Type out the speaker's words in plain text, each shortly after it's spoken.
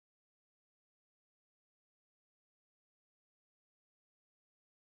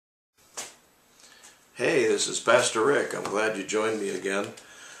Hey, this is Pastor Rick. I'm glad you joined me again.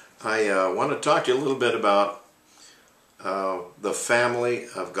 I want to talk to you a little bit about the family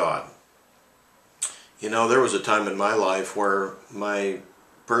of God. You know, there was a time in my life where my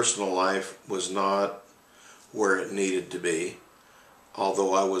personal life was not where it needed to be.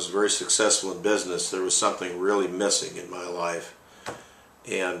 Although I was very successful in business, there was something really missing in my life.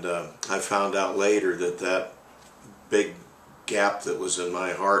 And I found out later that that big gap that was in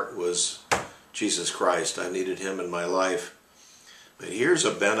my heart was Jesus Christ. I needed Him in my life. But here's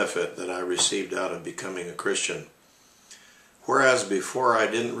a benefit that I received out of becoming a Christian. Whereas before I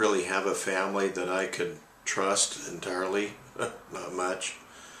didn't really have a family that I could trust entirely, not much.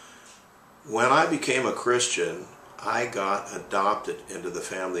 When I became a Christian, I got adopted into the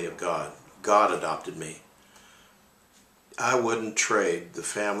family of God. God adopted me. I wouldn't trade the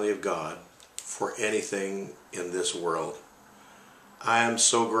family of God for anything in this world. I am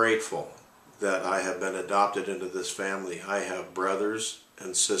so grateful that I have been adopted into this family. I have brothers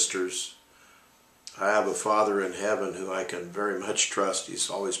and sisters. I have a Father in heaven who I can very much trust. He's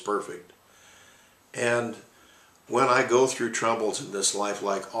always perfect. And when I go through troubles in this life,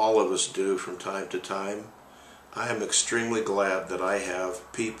 like all of us do from time to time, I am extremely glad that I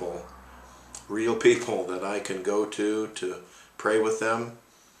have people, real people that I can go to pray with them,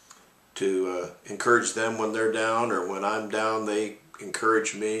 to encourage them when they're down, or when I'm down, they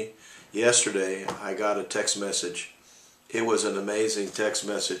encourage me. Yesterday, I got a text message. It was an amazing text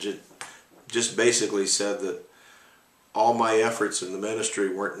message. It just basically said that all my efforts in the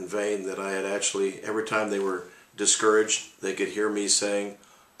ministry weren't in vain, that I had actually, every time they were discouraged, they could hear me saying,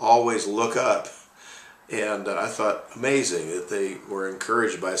 "Always look up." And I thought, amazing that they were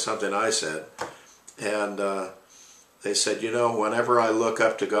encouraged by something I said. And they said, you know, whenever I look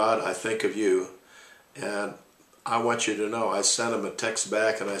up to God, I think of you. And I want you to know, I sent them a text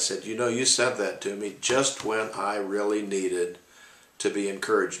back and I said, you know, you sent that to me just when I really needed to be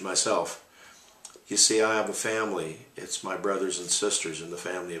encouraged myself. You see, I have a family. It's my brothers and sisters in the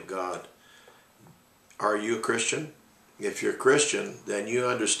family of God. Are you a Christian? If you're a Christian, then you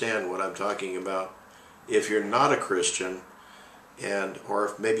understand what I'm talking about. If you're not a Christian, or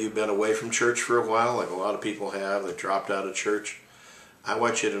if maybe you've been away from church for a while, like a lot of people have, they dropped out of church, I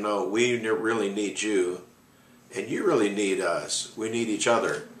want you to know we really need you. And you really need us. We need each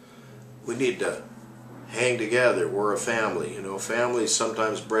other. We need to hang together. We're a family. You know, families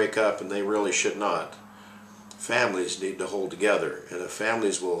sometimes break up and they really should not. Families need to hold together. And if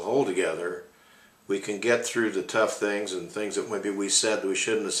families will hold together, we can get through the tough things and things that maybe we said that we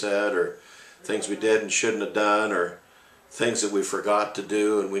shouldn't have said, or things we did and shouldn't have done, or things that we forgot to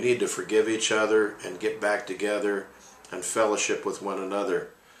do. And we need to forgive each other and get back together and fellowship with one another.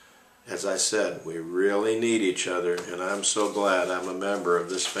 As I said, we really need each other, and I'm so glad I'm a member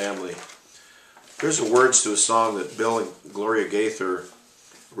of this family. There's the words to a song that Bill and Gloria Gaither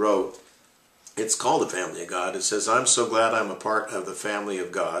wrote. It's called The Family of God. It says, I'm so glad I'm a part of the family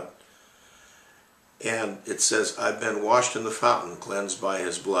of God. And it says, I've been washed in the fountain, cleansed by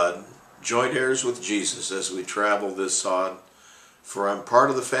His blood, joint heirs with Jesus as we travel this sod, for I'm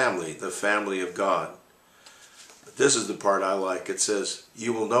part of the family of God. This is the part I like. It says,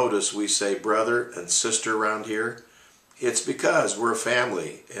 you will notice we say brother and sister around here. It's because we're a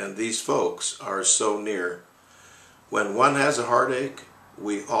family and these folks are so near. When one has a heartache,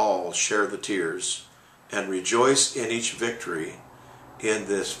 we all share the tears and rejoice in each victory in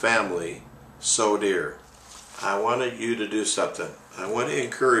this family so dear. I wanted you to do something. I want to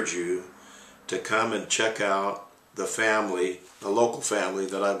encourage you to come and check out the family, the local family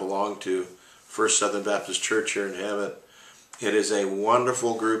that I belong to, First Southern Baptist Church here in Hemet. It is a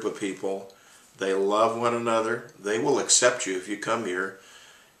wonderful group of people. They love one another. They will accept you if you come here.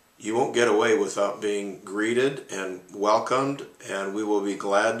 You won't get away without being greeted and welcomed, and we will be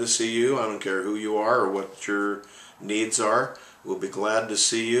glad to see you. I don't care who you are or what your needs are. We'll be glad to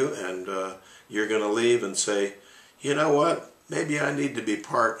see you, and you're going to leave and say, you know what? Maybe I need to be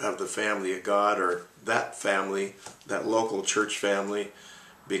part of the family of God, or that family, that local church family,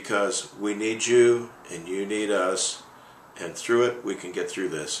 because we need you and you need us, and through it we can get through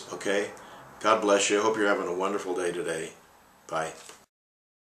this, okay? God bless you. I hope you're having a wonderful day today. Bye.